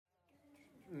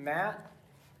Matt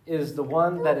is the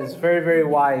one that is very, very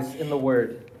wise in the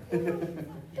word.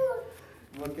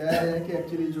 वो कह रहे हैं कि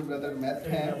एक्चुअली जो ब्रदर मैथ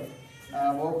हैं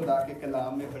वो खुदा के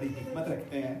कलाम में बड़ी हिकमत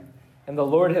रखते हैं. And the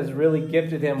Lord has really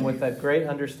gifted him with a great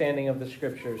understanding of the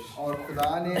scriptures. और खुदा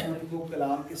ने उनको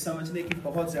कलाम के समझने की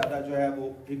बहुत ज़्यादा जो है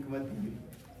वो हिकमत दी.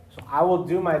 So I will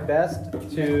do my best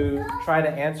to try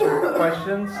to answer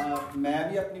questions. मैं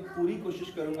भी अपनी पूरी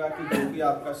कोशिश करूँगा कि जो भी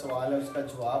आपका सवाल है उसका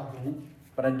जवाब दूँ.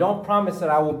 But I don't promise that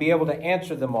I will be able to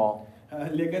answer them all.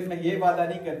 लेकिन मैं ये वादा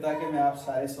नहीं करता कि मैं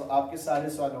आपके सारे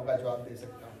सवालों का जवाब दे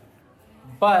सकता हूँ.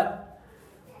 But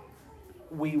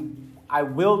I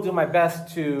will do my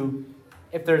best to,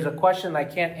 if there's a question I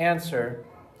can't answer,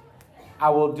 I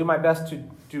will do my best to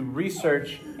do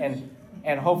research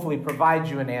and hopefully provide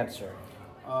you an answer.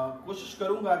 कोशिश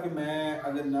करूँगा कि मैं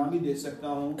अगर ना भी दे सकता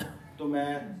हूँ तो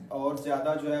मैं और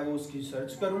ज़्यादा जो है वो उसकी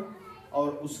सर्च करूँ और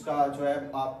उसका जो है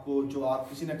आपको जवाब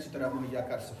किसी न किसी तरह मुहैया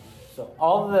कर सकूँ. So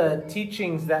all the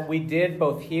teachings that we did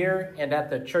both here and at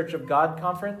the Church of God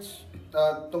conference,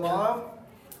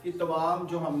 तमाम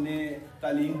जो हमने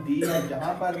तालीम दी है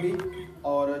यहाँ पर भी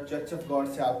और चर्च ऑफ गॉड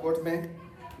सियालकोट में,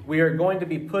 we are going to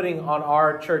be putting on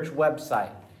our church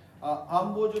website.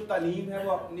 हम वो जो तालीम है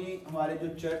वो हमारे जो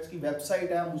चर्च की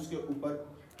वेबसाइट है हम उसके ऊपर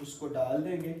उसको डाल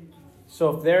देंगे. So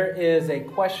if there is a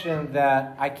question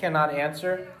that I cannot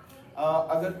answer,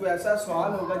 अगर कोई ऐसा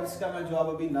सवाल होगा जिसका मैं जवाब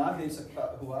अभी ना दे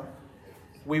सकता हुआ,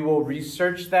 we will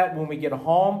research that when we get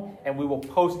home and we will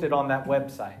post it on that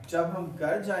website. जब हम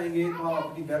घर जाएंगे तो हम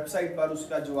अपनी वेबसाइट पर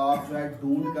उसका जवाब जो है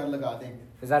ढूंढ कर लगा देंगे.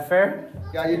 Is that fair?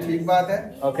 क्या ये ठीक बात है?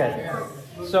 Okay.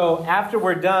 So after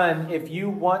we're done, if you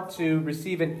want to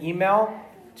receive an email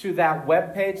to that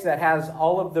web page that has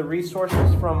all of the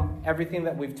resources from everything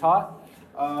that we've taught,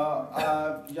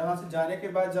 यहाँ से जाने के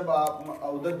बाद जब आप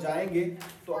उधर जाएंगे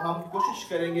तो हम कोशिश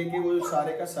करेंगे कि वो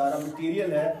सारे का सारा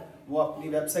मटेरियल है वो अपनी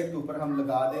वेबसाइट के ऊपर हम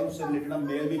लगा दें. उससे रिलेटेड हम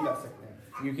मेल भी कर सकते हैं.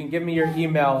 you can give me your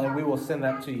email and we will send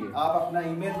that to you. आप अपना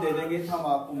ईमेल दे देंगे तो हम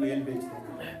आपको मेल भेज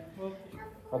देंगे.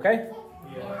 Okay?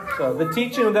 So the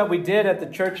teaching that we did at the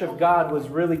Church of God was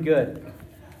really good.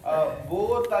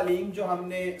 वो तालीम जो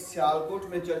हमने सियालकोट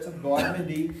में चर्च ऑफ गॉड में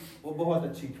दी वो बहुत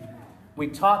अच्छी थी. We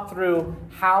taught through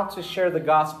how to share the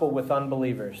gospel with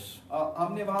unbelievers.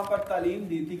 हमने वहाँ पर तालीम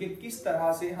दी थी कि किस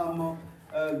तरह से हम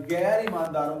गैर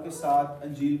ईमानदारों के साथ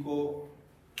अंजील को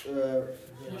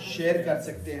शेयर कर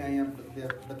सकते हैं या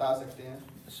बता सकते हैं.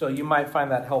 So you might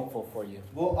find that helpful for you.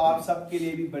 वो आप सबके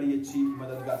लिए भी बड़ी अच्छी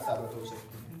मददगार साबित हो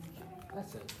सकती है.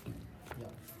 That's it.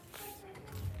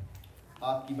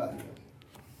 आपकी बारी है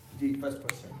जी. First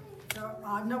question.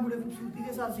 आज ना बड़े खूबसूरती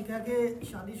के साथ सीखा कि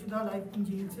शादीशुदा लाइफ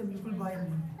इंजील से बिल्कुल बाहर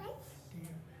नहीं है. ठीक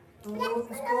है, तो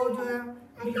इसको जो है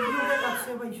गिलतियों के खत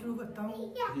से भाई शुरू करता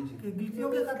हूँ कि गिलतियों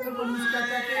के खत में पौलुस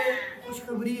कहता है कि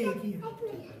खुशखबरी एक ही है.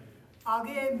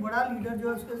 आगे एक बड़ा लीडर जो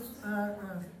है उसके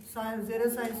ज़ेरे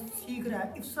साइंस सीख रहा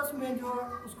है. इफ्सस में जो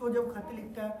उसको जब खत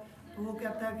लिखता है तो वो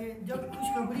कहता है कि जब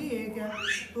खुशखबरी एक है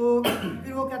तो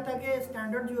फिर वो कहता है कि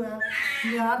स्टैंडर्ड जो है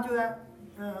मियार जो है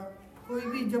कोई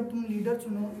भी जब तुम लीडर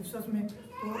चुनो इफ्सस में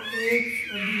तो एक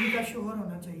बीवी का शोहर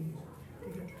होना चाहिए.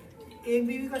 ठीक है, एक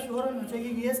बीवी का शोहर होना चाहिए,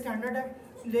 ये स्टैंडर्ड है.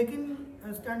 लेकिन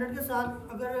स्टैंडर्ड के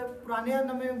साथ अगर पुराने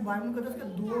आदम में बाइबल मुकद्दस के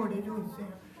दो बड़े जो हिस्से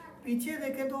हैं पीछे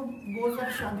देखें तो बहुत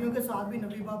सारी शादियों के साथ भी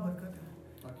नबी बाप बरकत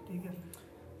है. ठीक है.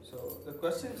 So the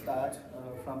question is that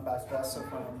from Pastor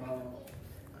from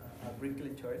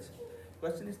Brinkley Church.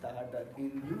 Question is that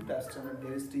in New Testament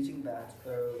there is teaching that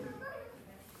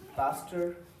pastor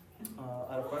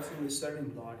or a person who is serving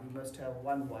God, he must have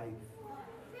one wife.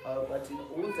 But in the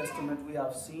Old Testament we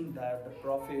have seen that the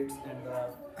prophets and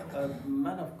the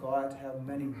men of God have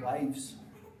many wives.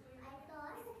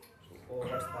 So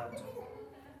what's that?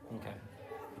 Okay.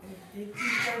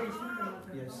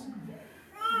 Yes.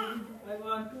 I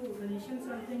want to mention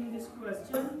something in this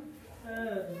question.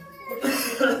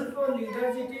 For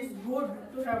leaders, it is good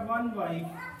to have one wife.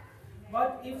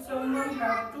 But if someone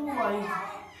have two wives,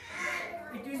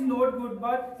 it is not good.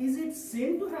 But is it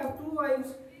sin to have two wives?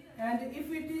 And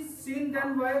if it is sin,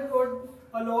 then why God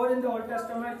allowed in the Old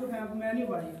Testament to have many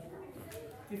wives?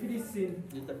 If it is sin.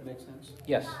 Does that make sense?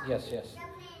 Yes.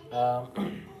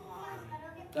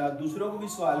 दूसरों को भी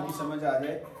सवाल की समझ आ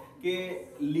जाए कि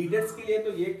leaders के लिए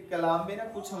तो ये कलाम में ना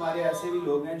कुछ हमारे ऐसे भी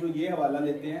लोग हैं जो ये हवाला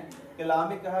लेते हैं. कलाम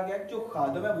में कहा गया कि जो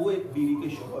खादम है वो एक बीवी के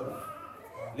शोहर है.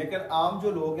 लेकिन आम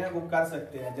जो लोग हैं वो कर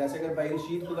सकते हैं. जैसे अगर भाई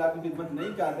रशीद खुदा की खिदमत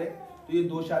नहीं कर रहे तो ये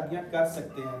 2 शादियां कर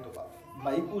सकते हैं. तो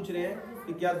भाई पूछ रहे हैं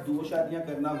कि क्या 2 शादियां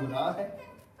करना गुनाह है?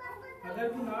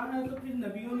 अगर गुनाह है तो फिर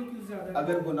नबियों ने क्यों ज्यादा,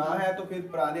 अगर गुनाह है तो फिर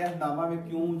पुराने अहदनामा में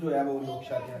क्यों जो है वो लोग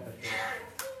शादियां करते हैं?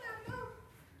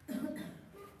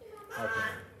 Okay.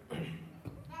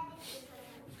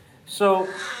 So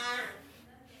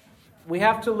we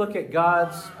have to look at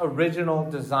God's original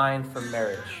design for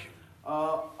marriage.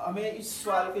 हमें इस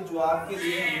सवाल के जवाब के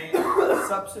लिए हमें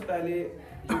सबसे पहले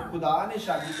जो खुदा ने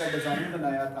शादी का डिजाइन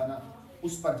बनाया था ना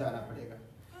उस पर जाना पड़ेगा.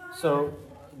 So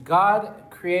God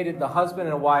created the husband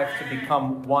and wife to become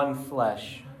one flesh.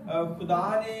 खुदा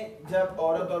ने जब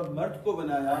औरत और मर्द को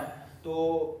बनाया तो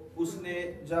उसने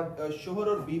जब शोहर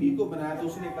और बीवी को बनाया तो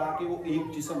उसने कहा कि वो एक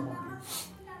जिस्म होंगे.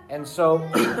 And so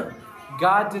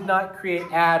God did not create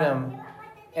Adam,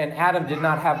 and Adam did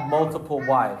not have multiple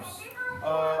wives.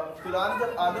 खुदा ने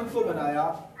जब आदम को बनाया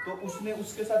तो उसने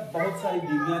उसके साथ बहुत सारी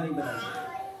बीवियां नहीं बनाई.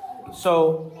 So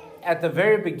at the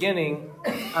very beginning,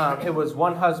 it was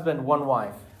one husband, one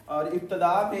wife. और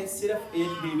इब्तिदा में सिर्फ एक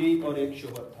बीवी और एक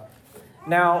शोहर था.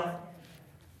 Now,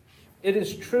 it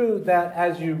is true that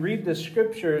as you read the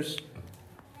scriptures,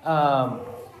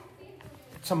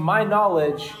 to my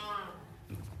knowledge,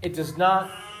 it does not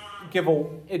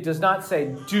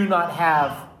say do not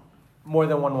have more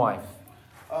than one wife.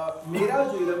 मेरा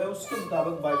जो इल्म है उसके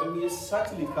मुताबिक बाइबल में ये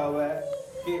सच लिखा हुआ है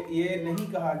कि ये नहीं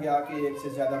कहा गया कि एक से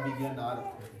ज्यादा बीवियां ना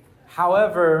रखो.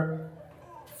 However,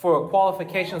 for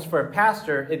qualifications for a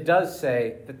pastor, it does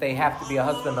say that they have to be a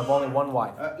husband of only one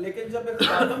wife. लेकिन जब एक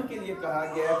खादम के लिए कहा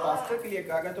गया है, पास्टर के लिए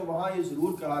कहा गया, तो वहाँ ये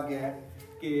जरूर कहा गया है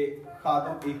कि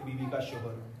खादम एक बीवी का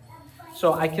शोहर हो.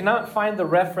 So I cannot find the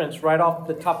reference right off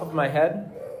the top of my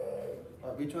head.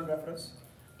 Which one reference?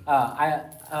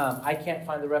 I can't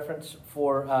find the reference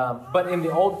for, but in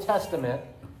the Old Testament,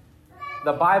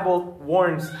 the Bible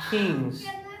warns kings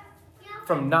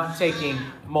from not taking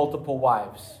multiple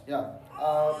wives. Yeah.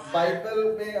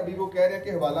 Bible में अभी वो कह रहे हैं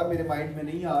कि हवाला मेरे mind में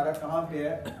नहीं आ रहा कहाँ पे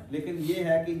है, लेकिन ये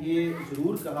है कि ये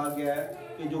जरूर कहा गया है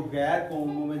कि जो गैर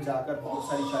कौमों में जाकर बहुत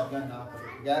सारी शादियां ना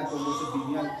करें, गैर कौमों से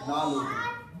बीवियां ना लो.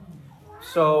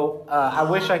 So I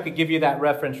wish I could give you that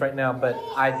reference right now, but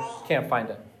I can't find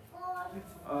it.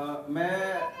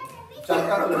 मैं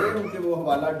चाहता तो ये हूँ कि वो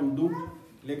हवाला ढूंढूं,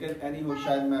 लेकिन एनी हो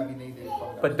शायद मैं अभी नहीं देख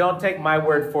पाऊंगा. But don't take my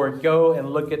word for it. Go and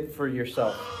look it for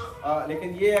yourself.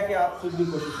 लेकिन ये है कि आप खुद भी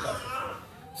कोशिश कर सकते हैं.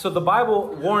 So the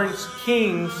Bible warns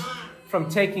kings from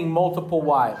taking multiple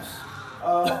wives.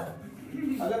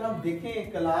 अगर हम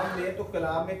देखें कलाम में तो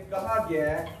कलाम में कहा गया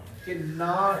है कि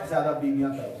ना ज़्यादा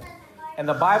बीवियां करो. And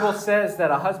the Bible says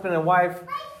that a husband and wife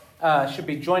should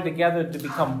be joined together to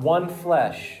become one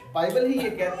flesh. Bible ही ये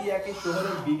कहती है कि शोहर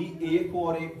और बीवी एक हो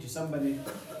और एक जिस्म बने.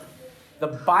 The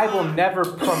Bible never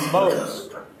promotes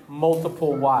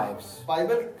multiple wives.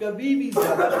 Bible कभी भी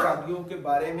ज़्यादा शादियों के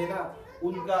बारे में ना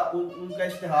उनका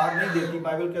इश्तिहार नहीं देती.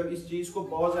 बाइबल कभी इस चीज़ को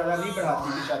बहुत ज़्यादा नहीं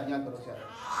बढ़ाती कि शादियां करो ज़्यादा.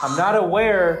 I'm not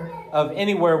aware of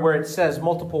anywhere where it says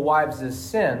multiple wives is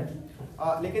sin.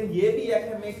 लेकिन ये भी है कि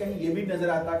हमें कहीं ये भी नजर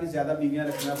आता कि ज़्यादा बीवियां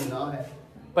रखना गुनाह है.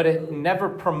 But it never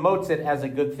promotes it as a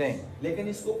good thing. लेकिन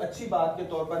इसको अच्छी बात के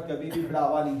तौर पर कभी भी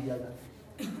बढ़ावा नहीं दिया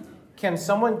जाता. Can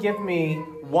someone give me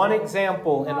one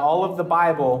example in all of the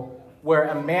Bible where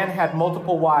a man had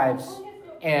multiple wives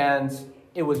and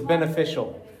it was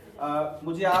beneficial?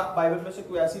 मुझे आप बाइबल में से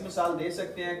कोई ऐसी मिसाल दे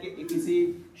सकते हैं कि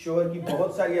किसी शोहर की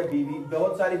बहुत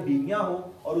सारी बीवियां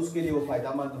हो और उसके लिए वो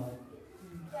फायदामंद हो,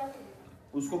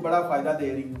 उसको बड़ा फायदा दे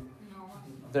रही हो?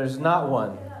 There's not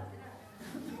one.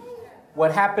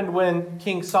 What happened when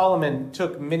King Solomon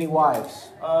took many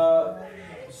wives?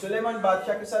 Suleman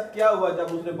बादशाह के साथ क्या हुआ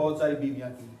जब उसने बहुत सारी बीवियां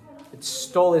की? It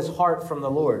stole his heart from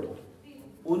the Lord.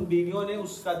 उन बीवियों ने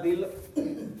उसका दिल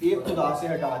एक खुदा से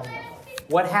हटा दिया.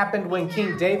 What happened when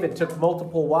King David took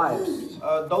multiple wives?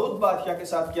 Dawood बादशाह के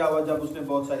साथ क्या हुआ जब उसने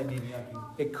बहुत सारी बीवियां की?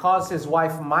 It caused his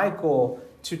wife Michal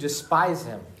to despise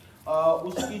him.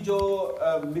 उसकी जो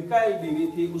मिकाएल बीवी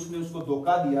थी उसने उसको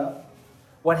धोखा दिया.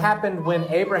 What happened when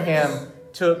Abraham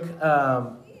took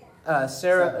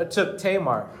took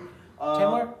Tamar?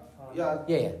 Tamar?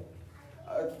 Yeah.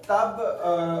 तब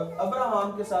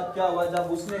अब्राहम के साथ क्या हुआ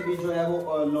जब उसने भी जो है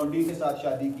वो लौंडी के साथ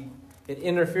शादी की? It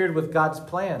interfered with God's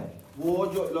plan. वो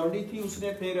जो लौंडी थी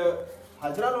उसने फिर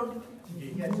हाजरा लौंडी थी.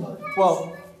 Well,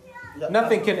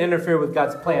 nothing can interfere with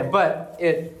God's plan, but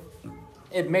it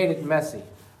made it messy.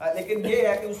 लेकिन ये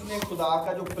है कि उसने खुदा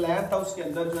का जो प्लान था उसके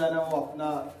अंदर जो है ना वो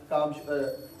अपना काम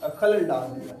खलल डाल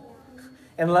दिया.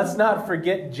 And let's not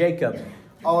forget Jacob.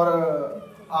 और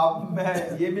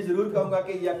मैं ये भी जरूर कहूँगा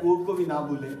कि याकूब को भी ना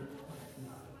भूलें.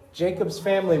 Jacob's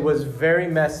family was very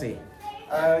messy.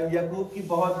 याकूब की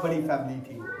बहुत बड़ी फैमिली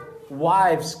थी.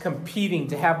 Wives competing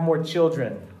to have more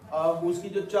children. उसकी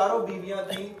जो चारों बीवियां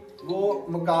थी वो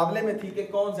मुकाबले में थी कि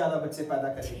कौन ज्यादा बच्चे पैदा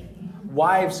करेगी.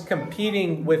 Wives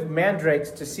competing with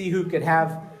mandrakes to see who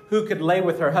could lay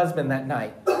with her husband that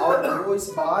night. और वो इस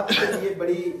बात के लिए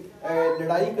बड़ी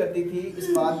लड़ाई करती थी, इस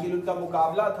बात के लिए उनका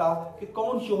मुकाबला था कि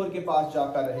कौन शोहर के पास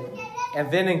जाकर रहे.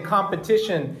 And then in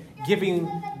competition, giving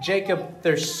Jacob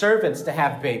their servants to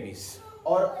have babies.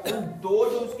 और उन दो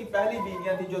जो उसकी पहली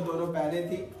बीवियां थी, जो दोनों बहनें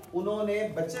थी, उन्होंने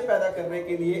बच्चे पैदा करने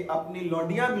के लिए अपनी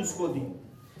लौंडियां भी उसको दी.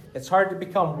 It's hard to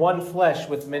become one flesh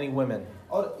with many women.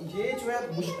 और ये जो है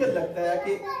मुश्किल लगता है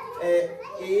कि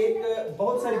एक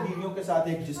बहुत सारी बीवियों के साथ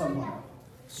एक जिस्म होना.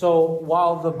 So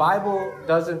while the Bible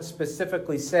doesn't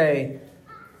specifically say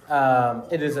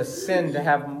it is a sin to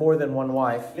have more than one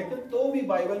wife, लेकिन तो भी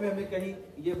बाइबल में हमें कहीं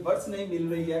ये वर्स नहीं मिल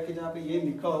रही है कि जहाँ पे ये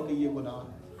लिखा हो कि ये गुनाह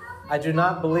है. I do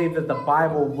not believe that the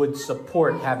Bible would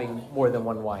support having more than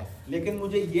one wife. लेकिन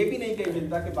मुझे ये भी नहीं कहीं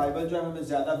मिलता कि बाइबल जो है हमें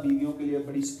ज्यादा बीवियों के लिए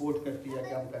बड़ी सपोर्ट करती है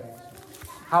कि हम करें.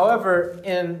 However,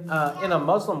 in a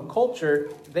Muslim culture,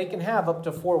 they can have up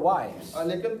to 4 wives.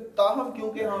 लेकिन ताहम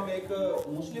क्योंकि हम एक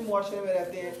मुस्लिम मुआशरे में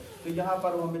रहते हैं, तो यहाँ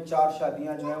पर वो हमें 4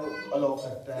 शादियाँ जो है वो अलाउ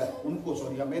करता है. उनको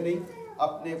सॉरी हमें नहीं,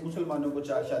 अपने मुसलमानों को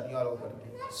 4 शादियाँ अलाउ करते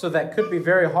हैं. So that could be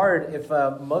very hard if a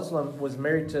Muslim was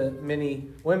married to many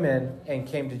women and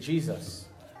came to Jesus.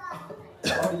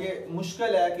 और ये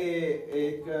मुश्किल है कि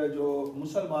एक जो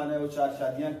मुसलमान है वो 4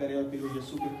 शादियाँ करे और फिर वो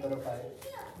यीशु की तरफ आए.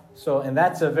 So, and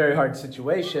that's a very hard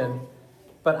situation,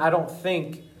 but I don't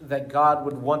think that God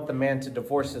would want the man to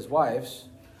divorce his wives.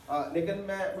 लेकिन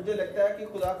मुझे लगता है कि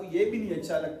खुदा को ये भी नहीं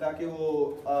अच्छा लगता कि वो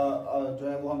जो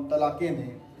है वो हम तलाक़ें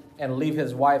दें and leave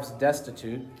his wives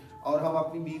destitute. और हम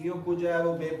अपनी बीवियों को जो है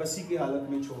वो बेबसी की हालत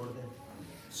में छोड़ दें.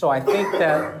 So I think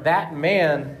that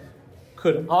man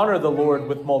could honor the Lord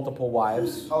with multiple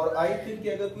wives. और आई थिंक कि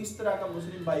अगर कोई इस तरह का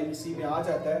मुस्लिम भाई मसीह में आ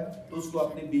जाता है तो उसको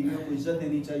अपनी बीवियों को इज्जत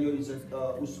देनी चाहिए और इज्जत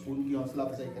उनकी हौसला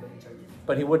अफजाई करनी चाहिए.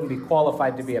 But he wouldn't be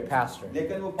qualified to be a pastor.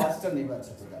 लेकिन वो पास्टर नहीं बन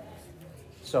सकता.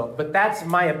 So, but that's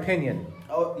my opinion.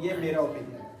 और ये मेरा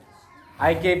opinion.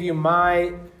 I gave you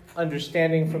my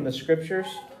understanding from the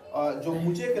scriptures. जो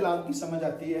मुझे कलाम की समझ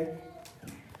आती है.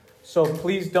 So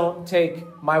please don't take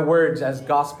my words as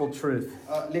gospel truth.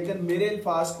 लेकिन मेरे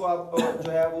अल्फाज को आप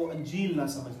जो है वो अंजील ना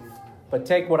समझ लीजिए. But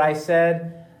take what I said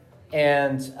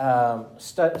and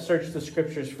search the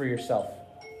scriptures for yourself.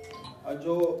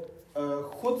 जो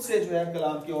खुद से जो है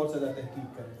कलाम की और ज़्यादा तहकीक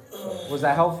करें. Was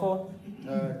that helpful?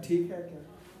 ठीक है क्या?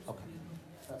 Okay.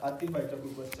 आतिफ भाई का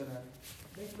कोई क्वेश्चन है?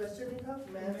 नेक्स्ट क्वेश्चन नहीं था,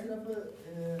 मैं सिर्फ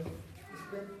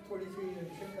इसमें थोड़ी सी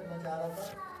एडिशन करना चाह रहा था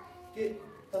कि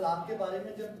तलाक के बारे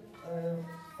में जब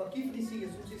फकीह फरीसी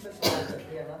यीशु मसीह से सवाल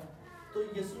करते हैं ना, तो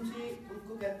यीशु मसीह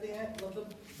उनको कहते हैं, मतलब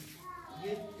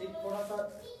ये एक थोड़ा सा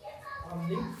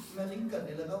मैं लिंक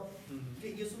करने लगा कि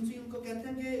यीशु मसीह उनको कहते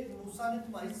हैं कि मूसा ने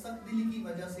तुम्हारी सख्त दिली की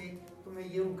वजह से तुम्हें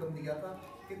ये हुक्म दिया था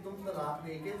कि तुम तलाक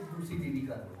देके दूसरी बीवी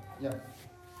कर लो. Yeah,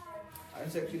 I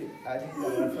was actually adding the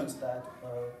reference that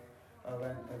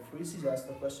when Pharisees asked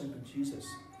the question to Jesus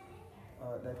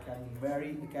that can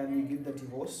we give the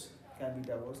divorce, can be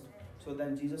divorced. So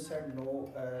then Jesus said no.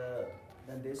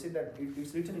 Then they said that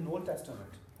it's written in Old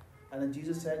Testament, and then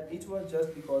Jesus said it was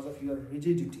just because of your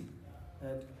rigidity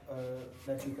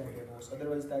that you can divorce.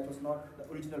 Otherwise, that was not the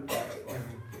original plan of God.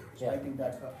 So I think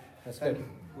that's good.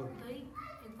 Good. तो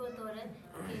एक बात और है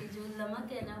कि जो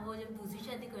लमक है ना, वो जब दूसरी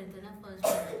शादी करते हैं ना, फर्स्ट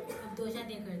अब 2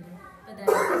 शादियाँ करते हैं,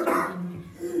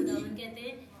 खुदावन कहते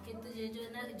हैं कि तुझे जो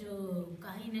ना जो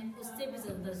काहिन है उससे भी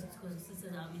ज़्यादा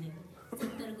सज़ा मिलेगा,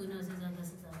 70 गुना से ज़्यादा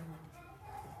सज़ा मिलेगी.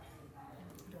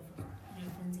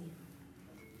 रेफरेंस ये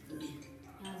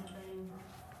यहाँ से पढ़ें.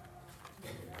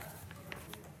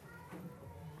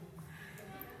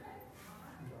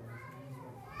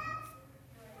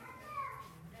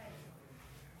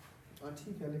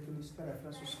 ठीक है, लेकिन इसका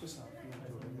रेफरेंस उसके साथ नहीं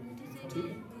जोड़ेंगे. ठीक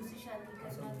है, दूसरी शादी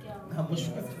करना क्या होगा? हाँ,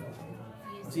 मुश्किल.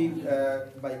 जी,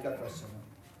 भाई का क्वेश्चन है.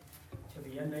 अच्छा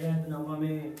भैया, नया इतनामा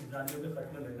में इब्रानियों के खत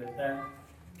में मिलता है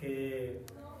कि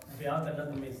ब्याह करना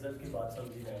तुम्हें इज्जत की बात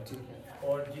समझी जाए. ठीक है.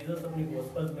 और जीसस अपनी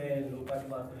गॉस्पेल में लूका की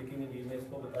बात लिखी इंजील में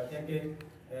इसको बताते हैं कि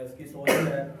इसकी सोच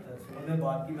है. सुनने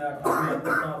बात की मैं 18 में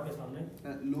पढ़ता हूं आपके सामने.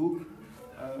 Luke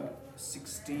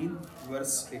 16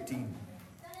 verse 18.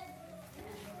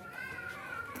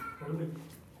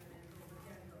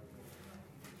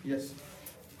 यस.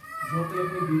 जो कोई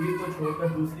अपनी बीवी को छोड़कर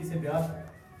दूसरी से ब्याह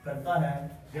करता है,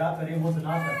 ब्याह करे, वो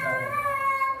ज़िना करता है.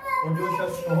 और जो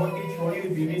शख्स शोहर की छोड़ी हुई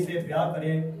बीवी से ब्याह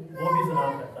करे वो भी ज़िना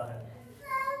करता है.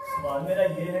 सवाल मेरा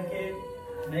ये है कि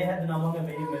नए अहदनामा में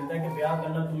वही मिलता है कि ब्याह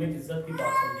करना तुम्हें इज्जत की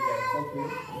बात समझी जाए.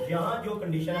 यहाँ जो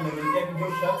कंडीशन हमें मिलती है कि जो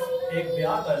शख्स एक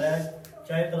ब्याह कर रहा है,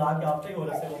 चाहे तलाक याफ्ता ही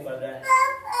औरत से वो कर रहा है,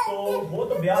 तो वो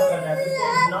तो ब्याह कर रहा है, तो उसको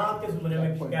ज़िना के ज़ुमरे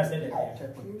में कैसे लेते हैं?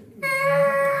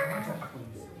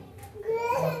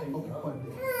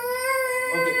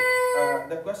 Okay,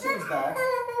 the question is that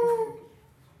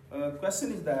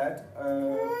Question is that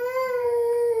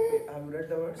have you read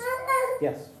the verse?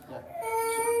 Yes.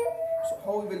 So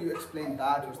how will you explain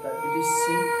that verse that it is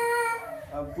sin?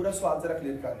 पूरा सवाल जरा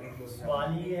क्लियर कर दें। सवाल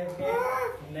ये है कि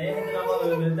नए हिंदनामा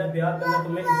में मिलता है ब्याह करना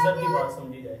तुम्हें इज्जत की बात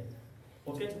समझी जाए,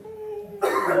 ओके। और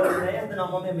नए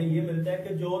हिंदनामा में हमें ये मिलता है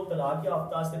कि जो तलाक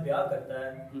याफ्ता से ब्याह करता है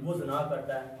वो ज़िना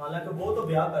करता है, हालांकि वो तो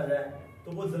ब्याह कर रहा है, तो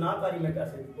वो ज़िनाकारी में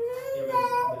कैसे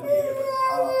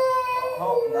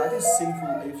how that is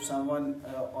sinful if someone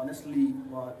honestly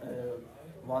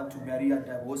want to marry a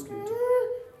divorced lady?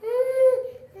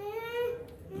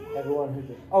 Everyone who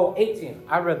did. Oh, 18.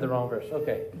 I read the wrong verse.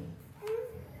 Okay.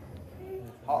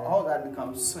 How that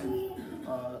becomes sin?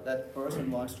 That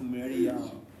person wants to marry a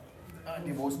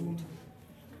divorced lady.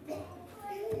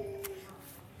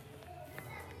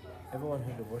 Everyone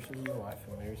who divorces his wife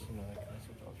and marries another commits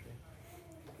adultery.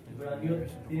 वो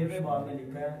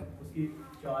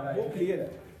clear है.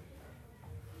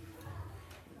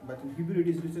 But in Hebrew it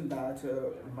is written that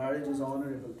marriage is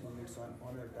honorable thing. It's an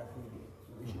honor that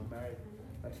we should marry.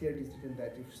 But here it is written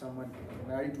that if someone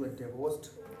married to a divorced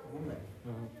woman,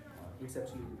 it's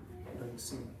actually doing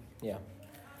sin. Yeah.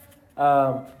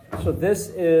 So this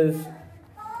is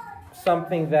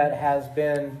something that has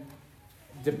been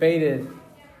debated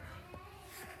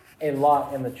a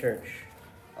lot in the church.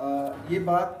 ये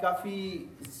बात काफी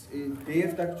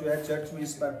देर तक जो है church में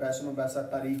इस पर बहसों बहसा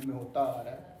तारीख में होता आ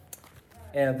रहा है.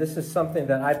 And this is something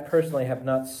that I personally have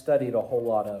not studied a whole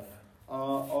lot of.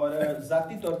 और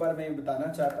ज़ाती तौर पर मैं बताना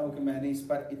चाहता हूँ कि मैंने इस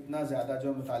पर इतना ज़्यादा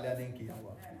जो मुतालिया नहीं किया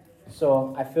हुआ.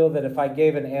 So I feel that if I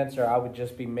gave an answer, I would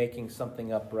just be making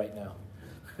something up right now.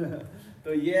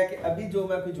 तो ये है कि अभी जो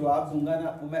मैं कोई जवाब दूंगा ना,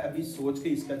 वो मैं अभी सोच के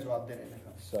इसका जवाब देने लगा.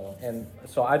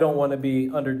 So I don't want to be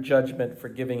under judgment for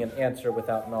giving an answer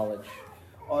without knowledge.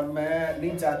 और मैं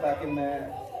नहीं चाहता कि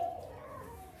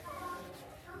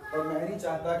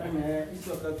मैं इस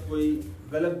वक्त कोई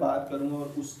गलत बात करूं और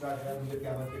उसका जो मुझे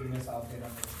क़यामत के दिन में साफ देना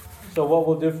पड़े. So what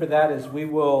we'll do for that is I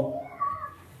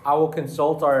will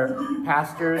consult our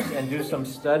pastors and do some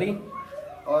study.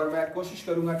 और मैं कोशिश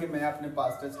करूंगा कि मैं अपने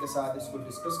पास्टर्स के साथ इसको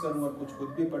डिस्कस करूं और कुछ खुद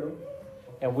भी पढूं.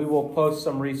 And we will post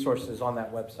some resources on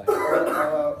that website.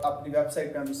 और अपनी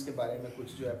वेबसाइट पे हम इसके बारे में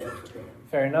कुछ जो है पोस्ट करेंगे.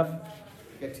 Fair enough?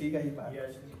 क्या ठीक है ये बात?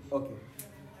 Yes. Okay.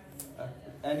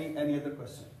 Any other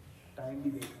question? Time भी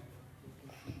देखो.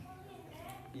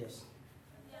 Yes.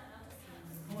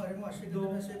 हमारे माशरे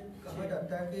में से कहा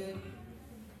जाता है कि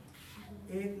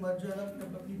एक मर्द जो है ना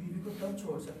अपनी बीवी को तब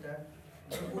छोड़ सकता है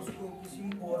जब उसको किसी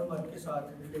और मर्द के साथ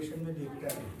रिलेशन में देखता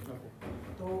है.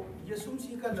 तो यीशु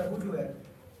मसीह का लहू जो है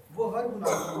वो हर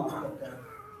गुनाह को माफ करता है.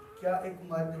 क्या एक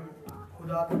मर्द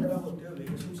खुदा की तरह होते हुए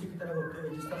यीशु मसीह की तरह होते हुए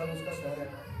जिस तरह उसका सर है,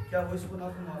 क्या वो इस गुनाह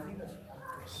को माफ नहीं कर सकता?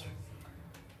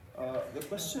 The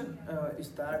question is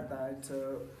that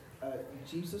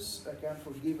Jesus can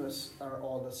forgive us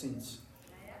all the sins.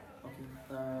 Okay,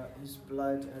 His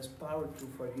blood has power to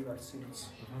forgive our sins.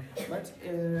 But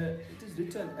it is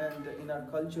written, and in our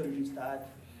culture, it is that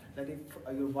if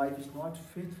your wife is not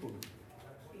faithful,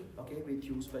 okay, with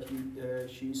you, especially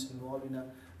she is involved in a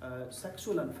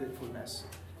sexual unfaithfulness,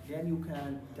 then you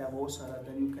can divorce her,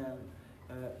 then you can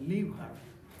leave her.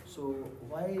 So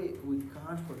why we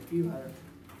can't forgive her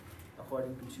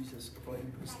according to Jesus,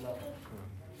 according to His love?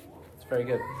 It's very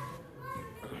good.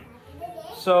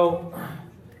 So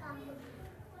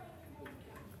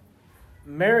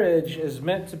marriage is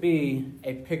meant to be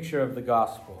a picture of the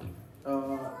gospel.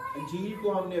 इंजील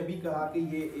को हमने अभी कहा कि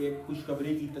ये एक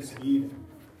खुशखबरी की तस्वीर है.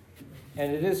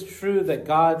 And it is true that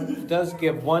God does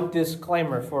give one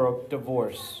disclaimer for a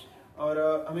divorce.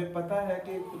 और हमें पता है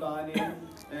कि खुदा ने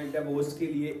डिवोर्स के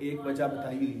लिए एक वजह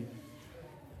बताई हुई है.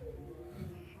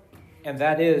 And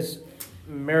that is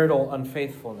marital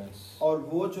unfaithfulness. और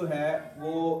वो जो है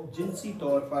वो जिनसी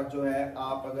तौर पर जो है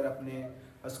आप अगर अपने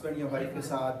हस्बैंड या वाइफ के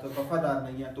साथ वफादार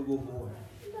नहीं है तो वो है.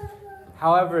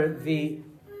 However, the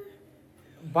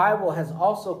Bible has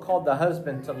also called the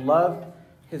husband to love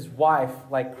his wife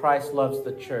like Christ loves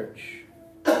the church.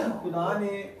 खुदा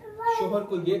ने शोहर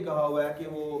को ये कहा हुआ है कि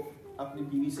वो अपनी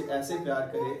बीवी से ऐसे प्यार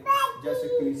करे जैसे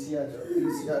कलीसिया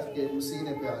के मसीह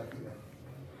ने प्यार किया.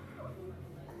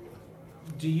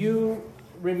 Do you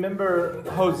remember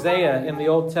Hosea in the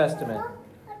Old Testament?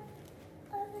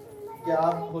 क्या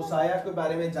आप होसाया के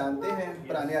बारे में जानते हैं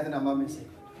पुराने अहदनामा में से?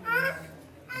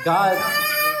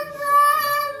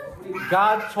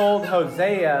 God told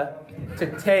Hosea to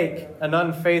take an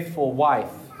unfaithful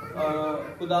wife.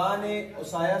 खुदा ने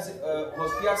होसाया से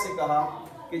कहा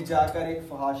कि जाकर एक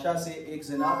फहाशा से एक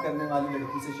ज़िना करने वाली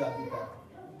लड़की से शादी कर.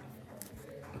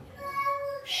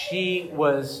 She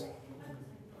was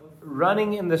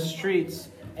running in the streets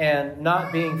and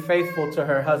not being faithful to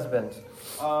her husband.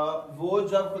 वो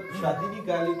जब शादी भी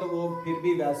कर ली तो वो फिर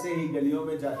भी वैसे ही गलियों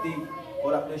में जाती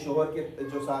और अपने शोहर के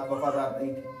जो साथ वफादार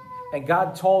नहीं थी. And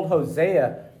God told Hosea,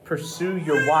 pursue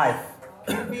your wife.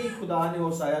 फिर भी खुदा ने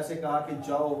होसाया से कहा कि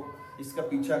जाओ इसका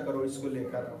पीछा करो, इसको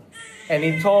लेकर आओ. And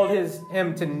he told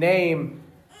him to name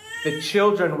the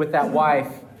children with that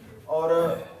wife.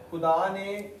 और खुदा ने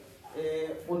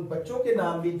उन बच्चों के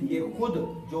नाम भी दिए खुद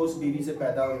जो उस बीवी से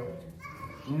पैदा हुए.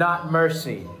 Not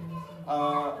mercy,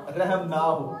 रहम ना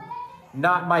हो,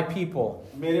 not my people.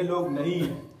 मेरे लोग नहीं.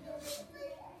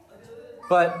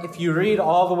 But if you read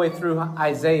all the way through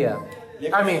Hosea,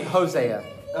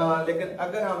 लेकिन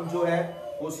अगर हम जो है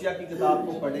होशिया की किताब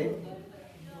को पढ़ें,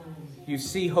 you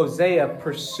see Hosea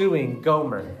pursuing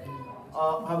Gomer.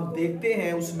 हम देखते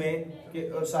हैं उसमें कि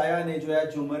होसाया ने जो है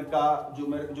जुमर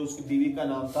जो उसकी बीवी का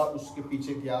नाम था उसके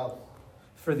पीछे गया.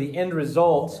 For the end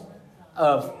result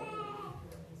of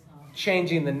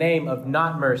changing the name of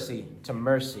not mercy to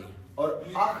mercy. और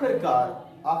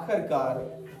आखिरकार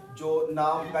जो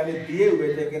नाम पहले दिए हुए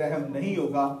थे कि रहम नहीं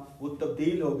होगा वो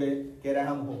तब्दील हो गए कि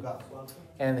रहम होगा.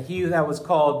 And he that was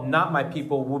called not my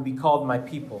people will be called my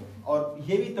people. और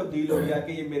ये भी तब्दील हो गया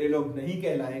कि ये मेरे लोग नहीं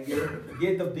कहलाएंगे,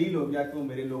 ये तब्दील हो गया कि वो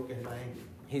मेरे लोग कहलाएंगे.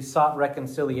 He sought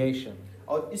reconciliation.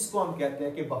 और इसको हम कहते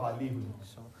हैं कि बहाली हुई.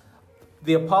 So,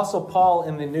 the Apostle Paul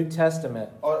in the New Testament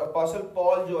और अपोस्टल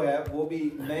पॉल जो है वो भी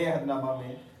नए अहदनामा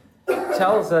में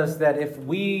tells us that if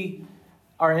we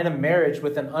are in a marriage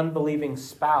with an unbelieving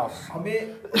spouse, हमें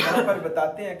यहाँ पर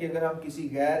बताते हैं कि अगर हम किसी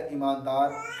गैर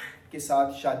ईमानदार के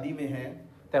साथ शादी में हैं,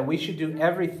 that we should do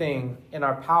everything in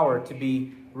our power to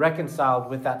be reconciled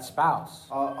with that spouse.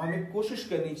 हमें कोशिश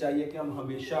करनी चाहिए कि हम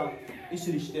हमेशा इस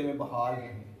रिश्ते में बहाल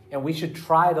रहें. And we should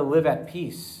try to live at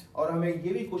peace और हमें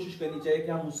ये भी कोशिश करनी चाहिए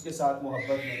कि हम उसके साथ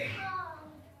मोहब्बत में रहें.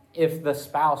 if the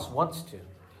spouse wants to.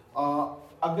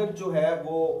 अगर जो है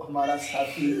वो हमारा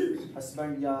साथी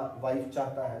हस्बैंड या वाइफ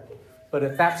चाहता है तो. But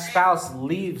if that spouse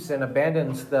leaves and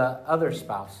abandons the other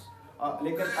spouse,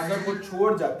 लेकिन अगर वो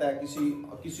छोड़ जाता है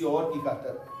किसी और की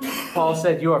खातिर, Paul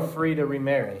said you are free to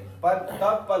remarry. पर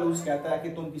तब पौलुस कहता है कि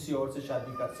तुम किसी और से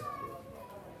शादी कर सकते हो.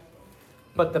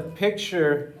 But the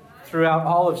picture throughout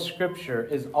all of Scripture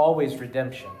is always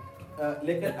redemption.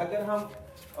 लेकिन अगर हम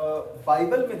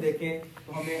बाइबल में देखें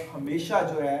तो हमें हमेशा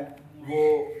जो है वो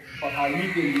बहाली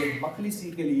के लिए,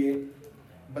 मखलिसी के लिए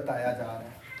बताया जा रहा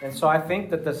है. And so I think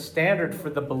that the standard for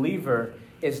the believer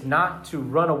is not to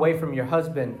run away from your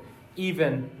husband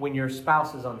even when your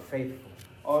spouse is unfaithful.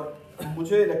 और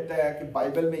मुझे लगता है कि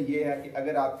बाइबल में ये है कि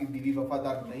अगर आपकी बीवी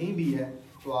वफादार नहीं भी है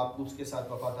तो आपको उसके साथ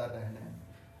वफादार रहना है.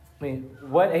 I mean,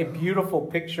 what a beautiful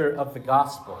picture of the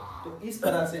gospel. तो इस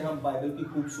तरह से हम बाइबल की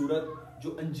खूबसूरत जो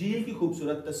अंजील की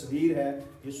खूबसूरत तस्वीर है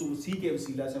यीशु मसीह के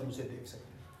वसीला से हम उसे देख सकते हैं.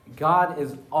 God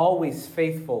is always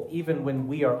faithful even when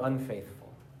we are unfaithful.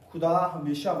 खुदा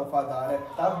हमेशा वफादार है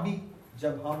तब भी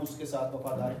जब हम उसके साथ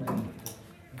वफादार नहीं होते.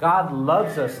 God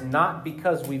loves us not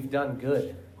because we've done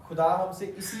good. खुदा हमसे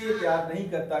इसलिए प्यार नहीं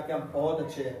करता कि हम बहुत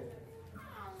अच्छे हैं.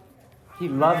 He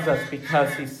loves us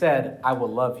because he said, I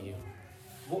will love you.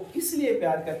 वो इसलिए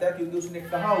प्यार करता है क्योंकि उसने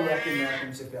कहा हुआ है कि मैं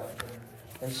तुमसे प्यार करूंगा.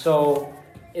 And so,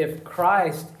 if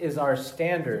Christ is our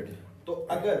standard, तो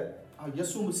अगर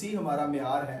यीशु मसीह हमारा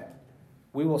म्यार है,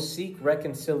 we will seek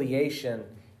reconciliation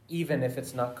even if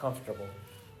it's not comfortable.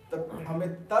 तब हमें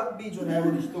तब भी जो है वो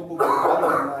रिश्तों को बहाल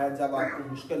करना है जब आपको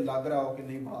मुश्किल लग रहा हो कि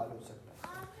नहीं बहाल हो सकता.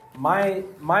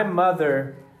 My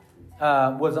mother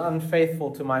was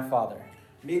unfaithful to my father.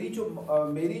 मेरी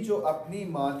जो अपनी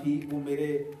माँ थी वो मेरे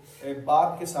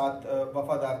बाप के साथ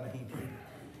वफादार नहीं थी.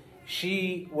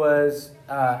 She was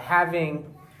having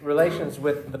relations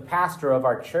with the pastor of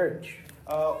our church.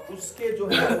 उसके जो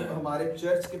है हमारे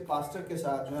चर्च के पास्टर के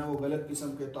साथ जो है वो गलत किस्म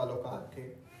के ताल्लुकात थे.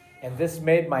 And this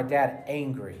made my dad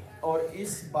angry. और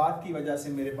इस बात की वजह से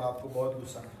मेरे बाप को बहुत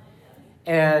गुस्सा था.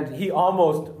 And he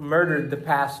almost murdered the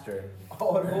pastor.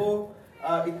 और वो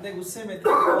इतने गुस्से में थे कि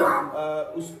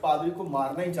वो उस पादरी को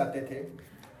मारना ही चाहते थे.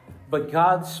 But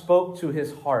God spoke to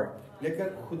his heart. लेकिन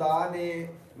खुदा ने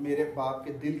मेरे बाप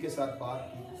के दिल के साथ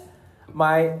बात की.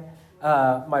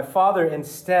 My father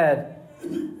instead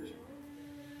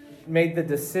made the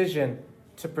decision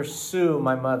to pursue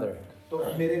my mother. तो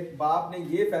मेरे बाप ने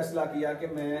ये फैसला किया कि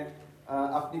मैं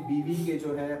अपनी बीवी के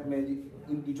जो है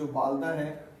इनकी जो वालदा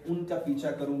हैं उनका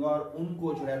पीछा करूंगा और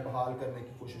उनको जो है बहाल करने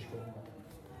की कोशिश करूंगा.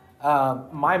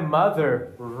 My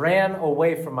mother ran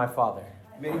away from my father.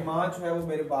 मेरी माँ जो है वो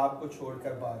मेरे बाप को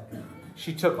छोड़कर भाग गई.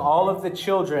 She took all of the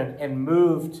children and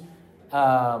moved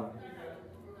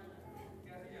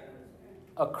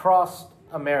across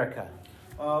America.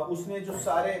 उसने जो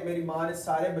मेरी माँ ने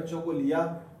सारे बच्चों को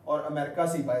लिया और अमेरिका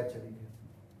से बाहर चली गई.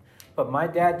 But my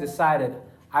dad decided,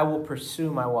 I will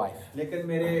pursue my wife. लेकिन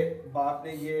मेरे बाप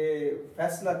ने ये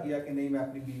फैसला किया कि नहीं, मैं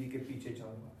अपनी बीवी के पीछे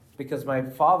जाऊंगा. Because my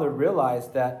father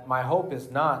realized that my hope is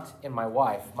not in my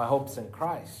wife, my hope's in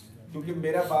Christ. क्योंकि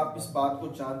मेरा बाप इस बात को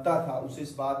जानता था, उसे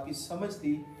इस बात की समझ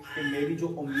थी कि मेरी जो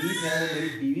उम्मीद है वो मेरी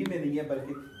बीवी में नहीं है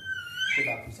बल्कि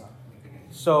खुदा के साथ.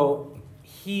 So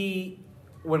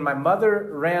when my mother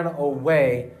ran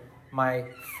away, my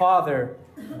father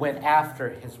went after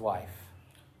his wife.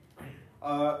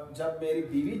 जब मेरी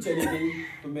बीवी चली गई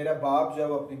तो मेरा बाप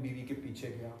जब अपनी बीवी के पीछे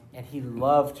गया. And he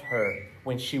loved her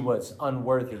when she was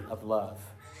unworthy of love.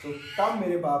 तो तब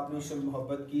मेरे बाप ने उससे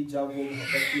मोहब्बत की जब वो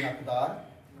मोहब्बत की हकदार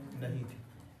नहीं थी.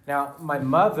 Now, my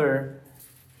mother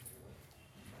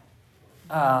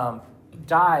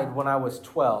died when I was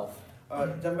 12.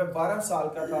 जब मैं 12 साल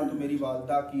का था तो मेरी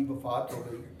वालिदा की वफात हो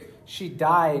गई. She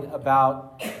died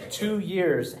about 2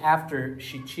 years after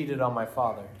she cheated on my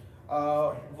father.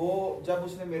 वो जब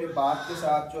उसने मेरे बाप के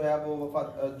साथ जो है वो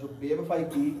जो बेवफाई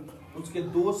की, उसके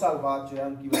 2 साल बाद जो है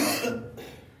उनकी वफात हुई.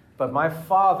 But my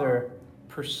father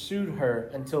pursued her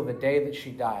until the day that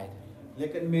she died.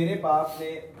 लेकिन मेरे बाप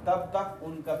ने तब तक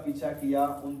उनका पीछा किया,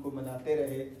 उनको मनाते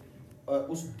रहे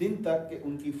उस दिन तक कि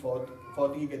उनकी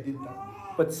फौतगी के दिन तक.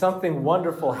 But something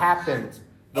wonderful happened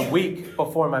the week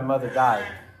before my mother died.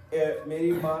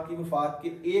 मेरी माँ की वफात के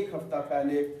 1 हफ्ता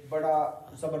पहले बड़ा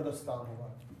जबरदस्त काम हुआ.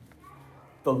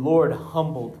 The Lord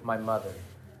humbled my mother.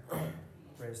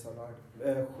 Praise the Lord.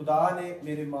 खुदा ने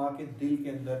मेरे माँ के दिल के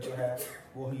अंदर जो है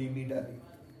वो हलीमी डाली.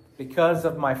 Because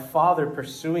of my father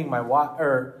pursuing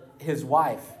his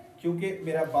wife. क्योंकि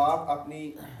मेरा बाप अपनी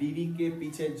बीवी के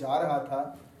पीछे जा रहा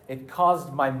था. It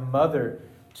caused my mother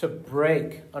to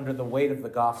break under the weight of the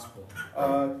gospel.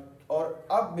 और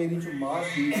अब मेरी जो माँ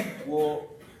थी वो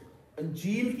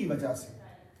अंजील की वजह से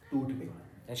टूट गई.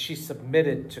 And she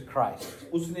submitted to Christ.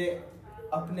 उसने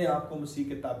अपने आप को मसीह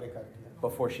के ताबे कर दिया.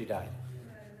 Before she died.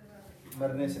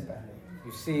 मरने से पहले.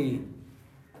 You see,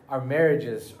 our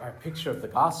marriages are a picture of the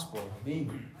gospel.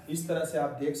 इस तरह से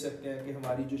आप देख सकते हैं कि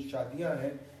हमारी जो शादियां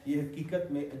हैं ये हकीकत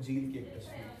में अंजील की एक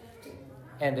तस्वीर.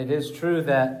 And it is true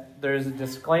that there is a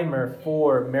disclaimer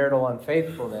for marital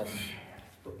unfaithfulness.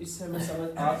 तो इससे हमें समझ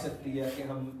आ सकती है कि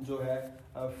हम जो है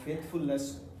फेथफुलनेस,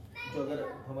 जो अगर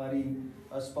हमारी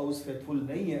स्पाउस फेथफुल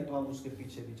नहीं है तो हम उसके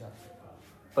पीछे भी जाते हैं.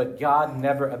 But God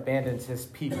never abandons his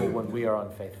people when we are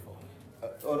unfaithful.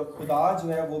 और खुदा जो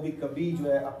है वो भी कभी जो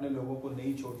है अपने लोगों को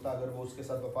नहीं छोड़ता. अगर वो उसके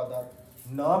साथ वफादार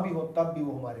ना भी हो तब भी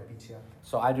वो हमारे पीछे आता है.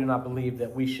 So I do not believe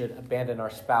that we should abandon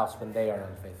our spouse when they are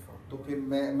unfaithful. तो फिर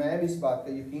मैं भी इस बात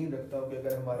पे यकीन रखता हूँ कि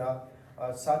अगर हमारा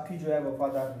साथी जो है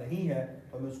वफादार नहीं है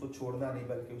तो हमें उसको छोड़ना नहीं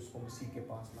बल्कि उसको मसीह के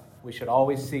पास लाना. We should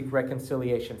always seek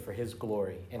reconciliation for his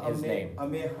glory in his name.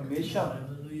 हमें हमेशा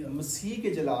मसीह के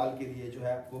जलाल के लिए जो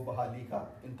है वो बहाली का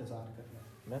इंतजार करना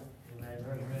है.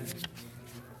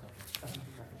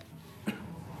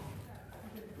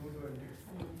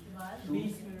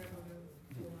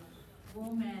 वो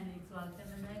मैंने एक सवाल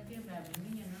करना है कि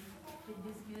फैमिली है ना कि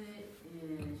जिसके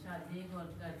शादी एक और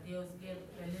करती है उसके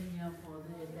पहले मियाँ फौज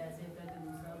ऐसे करके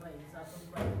दूसरा भाई साथ में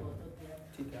बहुत होते हैं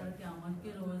और क़यामत के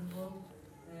रोज़ वो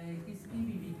किसकी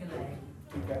बीवी कहलाएगी.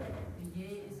 ठीक है. ये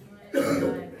इसमें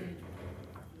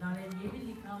नाले ये भी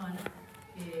लिखा हुआ ना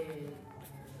कि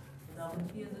खुदावंद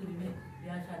की हज़ूरी में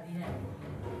ब्याह शादी है.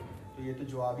 तो ये तो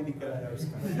जवाब ही निकल आया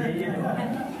उसका.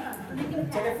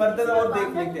 चलिए फर्दर और देख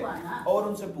लेते हैं और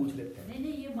उनसे पूछ लेते हैं.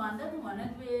 नहीं ये बांधा तो माना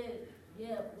कि ये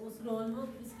उस रोज वो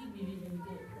किसकी बीवी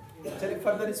बनके. चलिए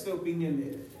फर्दर इस पे ओपिनियन ले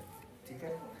लेते हैं. ठीक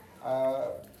है.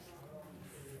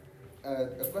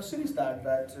 The question is that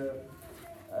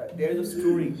there is a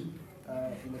story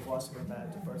in the gospel that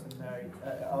a person married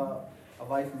a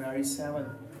wife marries 7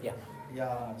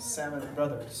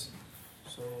 brothers.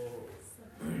 So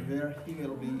where he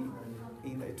will be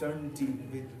in eternity,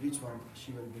 with which one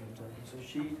she will be in eternity. So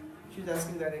she's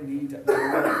asking that I need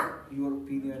your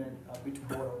opinion and a bit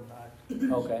more on that.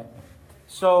 Okay.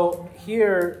 So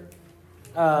here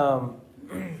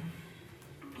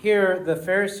the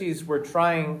Pharisees were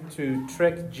trying to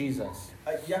trick Jesus.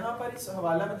 यहाँ पर इस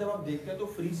हवाला में जब हम देखते हैं तो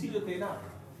फरीसी जो थे ना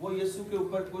वो यीशु के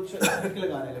ऊपर कुछ ट्रिक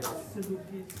लगाने लगे.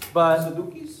 But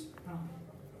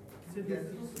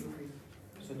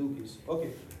Sadducees.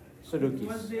 Okay. Sadducees.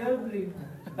 Was their belief.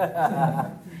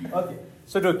 Okay.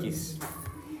 Sadducees.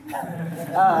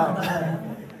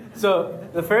 So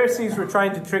the Pharisees were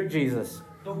trying to trick Jesus.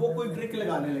 तो वो कोई ट्रिक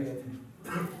लगाने लगे थे.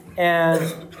 And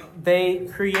they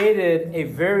created a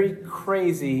very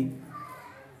crazy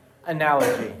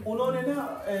analogy. उन्होंने ना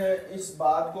इस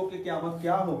बात को कि क़यामत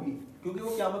क्या होगी, क्योंकि वो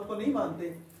क़यामत को नहीं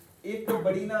मानते, एक तो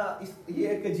बड़ी ना ये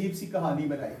एक अजीब सी कहानी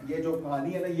बनाई. ये जो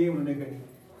कहानी है ना ये उन्होंने गढ़ी.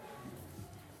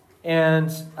 And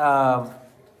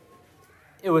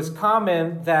it was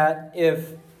common that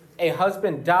if a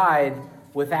husband died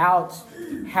without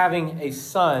having a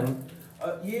son,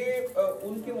 ये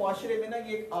उनके मुआशरे में ना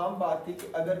ये एक आम बात थी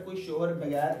कि अगर कोई शोहर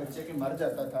बगैर बच्चे के मर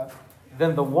जाता था,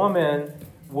 then the woman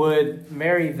would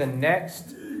marry the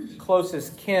next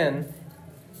closest kin,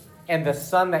 and the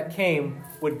son that came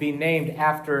would be named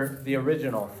after the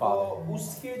original father. तो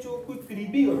उसके जो कोई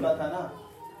करीबी होता था ना,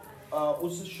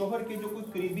 उस शोहर के जो कोई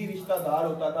करीबी रिश्तेदार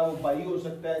होता था, वो भाई हो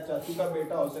सकता है, चाचू का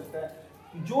बेटा हो सकता है,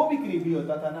 जो भी करीबी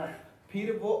होता था ना,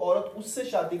 फिर वो औरत उससे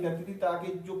शादी करती थी ताकि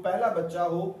जो पहला बच्चा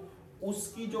हो,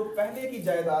 उसकी जो पहले की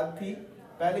जायदाद थी,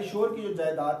 पहले शोहर की जो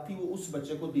जायदाद थी, वो उस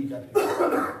बच्चे को दी जाती थी.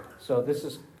 So this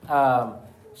is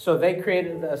so they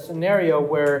created a scenario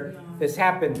where this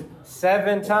happened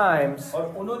 7 times.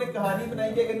 और उन्होंने कहानी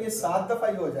बनाई कि अगर ये 7 दफा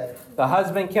ही हो जाए, The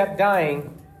husband kept dying,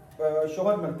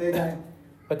 शोहर मरते जाएं,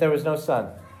 but there was no son.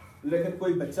 लेकिन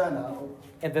कोई बच्चा ना हो,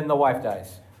 And then the wife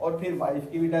dies. और फिर वाइफ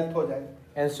की भी डेथ हो जाए.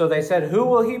 And so they said, who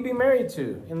will he be married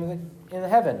to in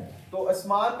heaven? तो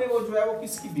आसमान में वो जो है वो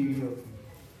किसकी बीवी होगी?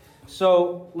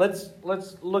 So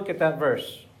let's look at that verse.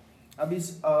 अब इस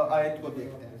आयत को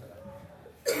देखते हैं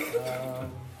जरा.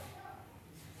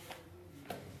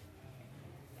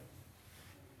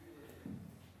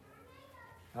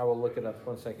 I will look it up.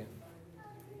 1 second.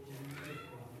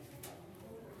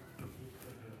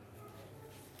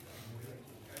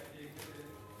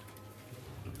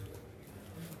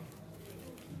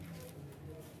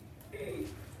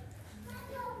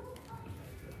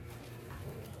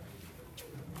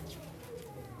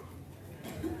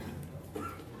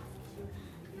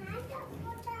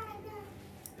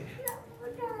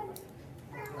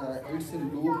 It's in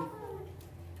Luke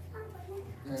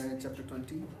chapter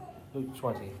 20, Luke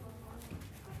 20.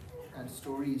 and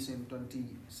story is in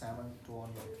 27 to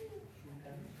onward.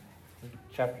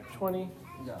 Chapter 20,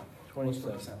 Yeah,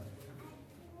 27. 27.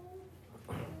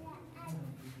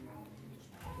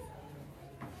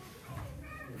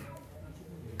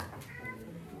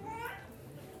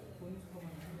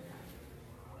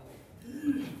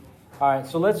 All right,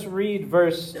 so let's read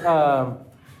verse. 27.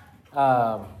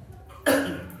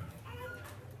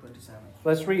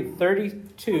 Let's read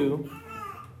 32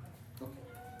 Okay.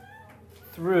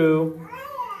 through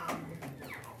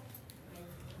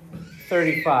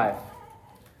 35.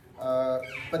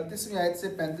 32वीं आयत से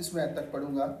 35वीं आयत तक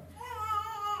पढ़ूंगा.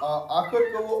 आखिर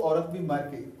को वो औरत भी मर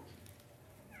गई.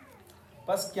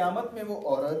 बस क़यामत में वो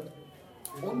औरत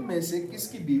उनमें से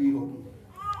किसकी बीवी होगी,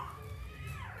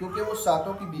 क्योंकि वो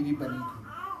 7 की बीवी बनी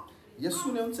थी.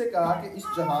 यीशु ने उनसे कहा कि इस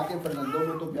जहां के फरिश्तों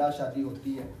में तो ब्याह शादी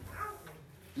होती है,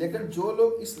 लेकिन जो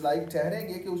लोग इस लायक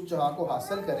ठहरेंगे कि उस जहां को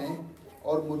हासिल करें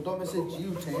और मुर्दों में से जी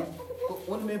उठें, तो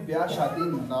उनमें ब्याह शादी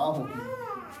ना होगी.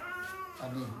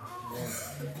 आमीन.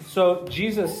 So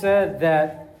Jesus said that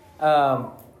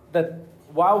that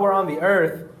while we're on the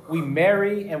earth, we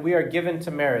marry and we are given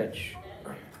to marriage.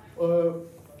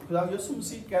 खुदा यीशु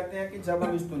मसीह कहते हैं कि जब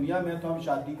हम इस दुनिया में तो हम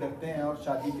शादी करते हैं और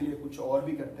शादी के लिए कुछ और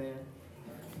भी करते हैं.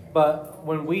 But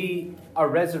when we are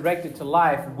resurrected to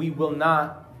life, we will not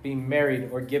be married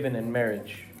or given in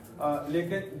marriage.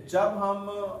 लेकिन जब हम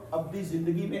अब्दी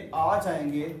जिंदगी में आ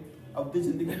जाएंगे, अब्दी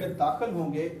जिंदगी में दाखिल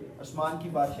होंगे, आसमान की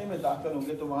बादशाही में दाखिल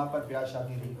होंगे, तो वहाँ पर ब्याह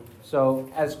शादी नहीं होगी. So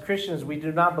as Christians, we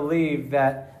do not believe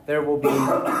that there will be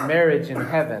marriage in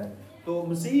heaven. तो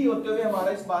मसीही होते हुए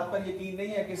हमारा इस बात पर यकीन नहीं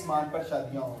है कि आसमान पर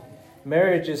शादियाँ होंगी.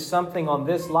 Marriage is something on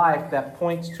this life that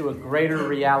points to a greater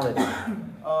reality.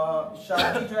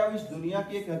 शादी जो है वो इस दुनिया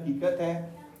की एक हकीकत है,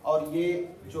 और ये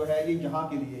जो है ये यहाँ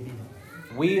के लिए ही है.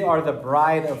 We are the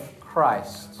bride of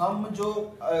Christ. हम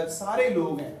जो सारे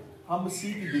लोग हैं, हम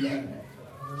मसीह की दुल्हन हैं.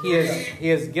 He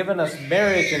has given us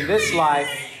marriage in this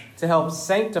life to help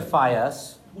sanctify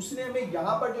us. उसने हमें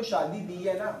यहाँ पर जो शादी दी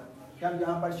है ना, कि हम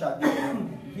यहाँ पर शादी करें,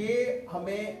 ये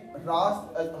हमें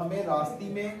रास्ते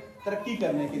में तरक्की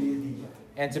करने के लिए दी है.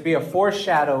 And to be a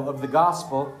foreshadow of the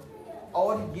gospel.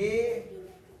 और ये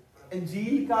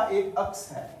इंजील का एक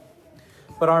अक्स है.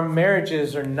 But our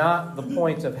marriages are not the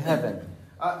point of heaven.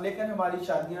 लेकिन हमारी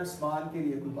शादियाँ आसमान के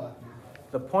लिए कोई बात नहीं.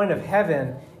 The point of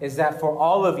heaven is that for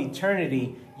all of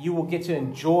eternity, you will get to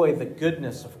enjoy the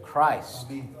goodness of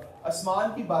Christ.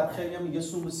 आसमान की बादशाही हम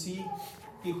यीशु मसीह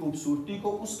की खूबसूरती को,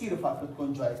 उसकी रफाकत को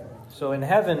एंजॉय करें. So in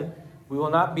heaven, we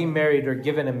will not be married or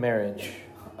given in marriage.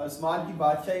 आसमान की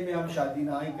बादशाही में हम शादी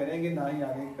ना ही करेंगे, ना ही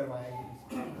आगे करवाएंगे.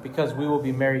 Because we will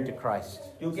be married to Christ.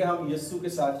 क्योंकि हम यीशु के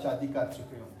साथ शादी कर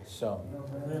चुके होंगे. So.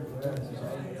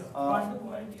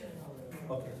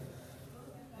 Okay.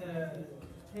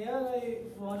 Here I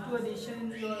want to addition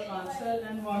in your answer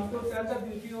and want to tell the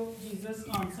beauty of Jesus'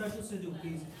 answer to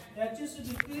Sadducees. Actually,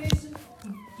 Sadducees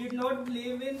did not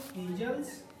believe in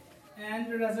angels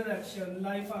and resurrection,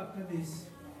 life after this.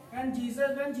 And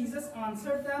when Jesus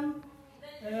answered them,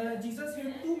 Jesus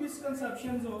had two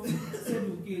misconceptions of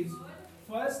Sadducees.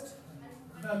 First,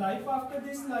 the life after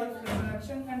this life,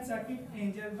 resurrection, and second,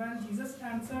 angel. When Jesus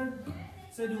answered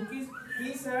Sadducees,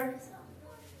 he said,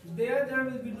 there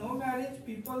will be no marriage,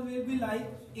 people will be like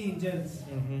angels.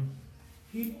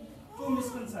 He two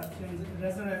misconceptions,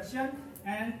 resurrection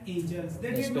and angels.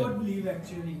 They That's did good. not believe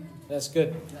actually. That's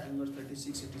good. verse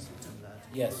 36 86 चल रहा है.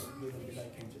 Yes.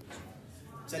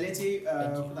 चलिए जी,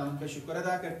 खुदावंद का शुक्र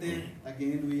अदा करते हैं.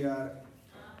 अगेन वी आर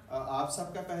आप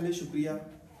सबका पहले शुक्रिया,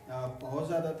 बहुत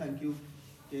ज़्यादा थैंक यू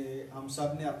कि हम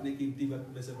सब ने अपने कीमती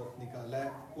वक्त में से वक्त निकाला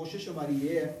है. कोशिश हमारी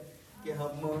ये है कि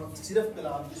हम सिर्फ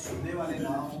कलाम के सुनने वाले ना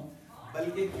हों,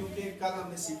 बल्कि क्योंकि कल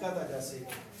हमने सीखा था जैसे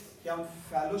कि हम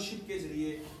फेलोशिप के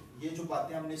ज़रिए ये जो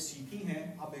बातें हमने सीखी हैं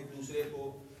हम एक दूसरे को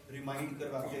रिमाइंड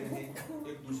करवाते रहें,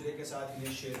 एक दूसरे के साथ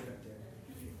इन्हें शेयर करते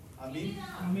रहें. आमीन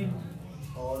आमीन.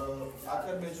 और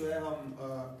आखिर में जो है हम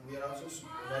we are also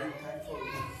very thankful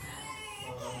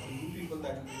to you people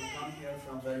that you come here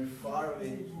from very far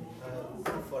away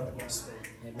for the gospel.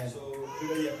 Amen. So we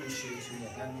really appreciate you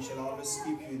and we shall always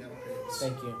keep you in our prayers.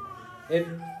 Thank you. It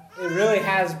really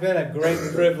has been a great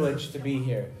privilege to be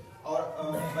here. और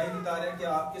भाई बता रहे हैं कि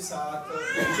आपके साथ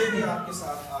मुझे भी आपके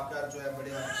साथ आकर जो है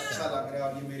बड़े अच्छा लग रहा है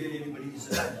और ये मेरे लिए भी बड़ी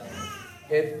इज्जत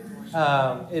है.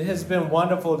 It has been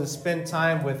wonderful to spend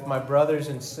time with my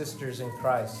brothers and sisters in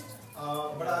Christ.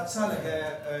 बड़ा अच्छा लगा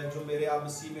है जो मेरे आप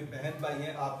मसीह में बहन भाई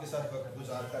हैं आपके साथ वक्त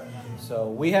गुजार कर मुझे. So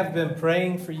we have been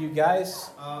praying for you guys.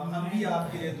 हम भी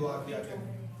आपके लिए दुआ किया करें.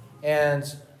 And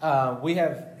we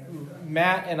have,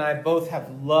 Matt and I both have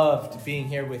loved being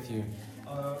here with you.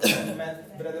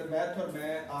 Brother Matt और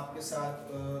मैं आपके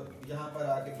साथ यहाँ पर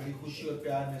आके बड़ी खुशी और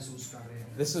प्यार महसूस कर रहे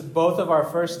हैं. This is both of our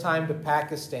first time to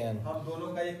Pakistan. हम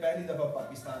दोनों का ये पहली दफा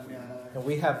पाकिस्तान में आना है. And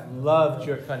we have loved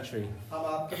your country. हम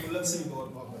आपके मुल्क से भी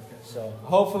बहुत मोहब्बत करते हैं. So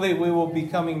hopefully we will be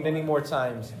coming many more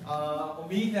times.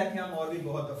 उम्मीद है कि हम और भी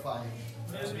बहुत दफा आएंगे.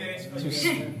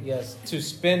 Yes, to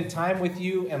spend time with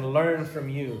you and learn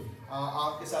from you.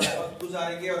 आपके साथ वक्त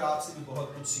गुजारेंगे और आपसे भी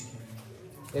बहुत कुछ सीखेंगे.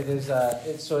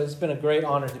 So it's been a great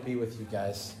honor to be with you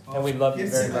guys, and we love you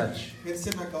very much. फिर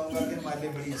से मैं कहूँगा कि हमारे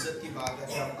लिए बड़ी इज्जत की बात है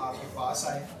कि हम आपके पास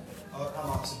आए और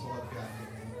हम आपसे बहुत प्यार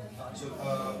करते हैं. So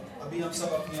अभी हम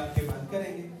सब अपनी आंखें बंद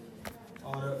करेंगे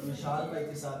और विशाल भाई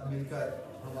के साथ मिलकर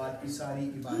हम आज की सारी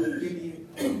इबादत के लिए,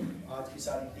 आज की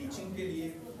सारी टीचिंग के लिए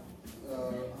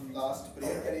हम लास्ट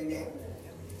प्रेयर करेंगे.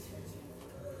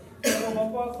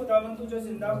 बाबा खुदावंद तू जो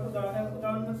जिंदा खुदा है,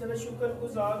 खुदावंद मैं तेरा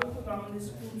शुक्रगुजार हूँ खुदावंद इस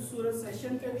खूबसूरत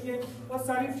सेशन के लिए और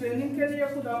सारी ट्रेनिंग के लिए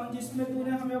खुदावंद जिसमें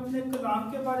तूने हमें अपने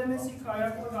कलाम के बारे में सिखाया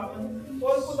खुदावंद,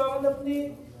 और खुदावंद अपनी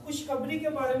खुशखबरी के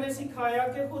बारे में सिखाया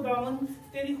कि खुदावंद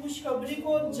तेरी खुशखबरी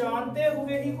को जानते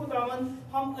हुए ही खुदावंद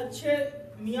हम अच्छे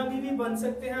मियाँ बीवी बन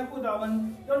सकते हैं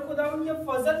खुदावंद. और खुदावंद ये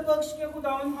फजल बख्श के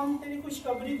खुदावंद हम तेरी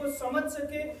खुशखबरी को समझ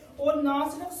सके और ना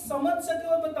सिर्फ समझ सके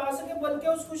और बता सके बल्कि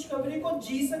उस खुशखबरी को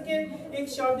जी सके एक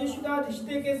शादीशुदा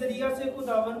रिश्ते के जरिया से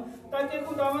खुदावंद, ताकि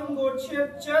खुदावंद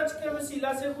गॉडशेप चर्च के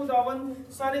वसीला से खुदावंद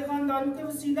सारे खानदान के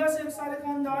वसीला से सारे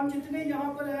खानदान जितने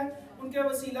यहाँ पर हैं उनके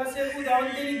वसीला से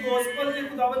खुदावंद तेरी गॉस्पेल के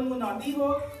खुदावंद मुनादी हो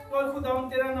और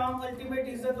खुदावंद तेरा नाम अल्टीमेट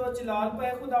इज्जत और जलाल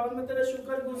पाए. खुदावंद मैं तेरा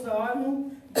शुक्रगुजार हूँ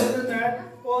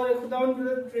और खुदावंद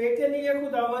प्रे के लिए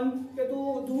खुदावंद कि तू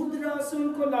दूर दराज से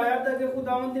उनको लाया ताकि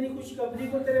खुदावंद तेरी खुशखबरी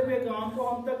को तेरे पैगाम को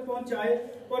हम तक पहुंचाए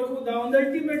और खुदावंद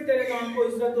अल्टीमेट तेरे नाम को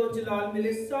इज्जत और जलाल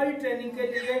मिले. सारी ट्रेनिंग के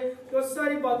लिए और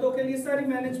सारी बातों के लिए, सारी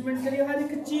मैनेजमेंट के लिए, हर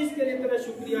एक चीज के लिए तेरा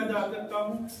शुक्रिया अदा करता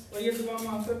हूँ और ये दुआ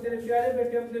मांगकर तेरे प्यारे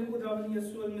बेटे अपने खुदावंद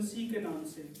यीशु मसीह के नाम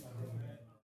से.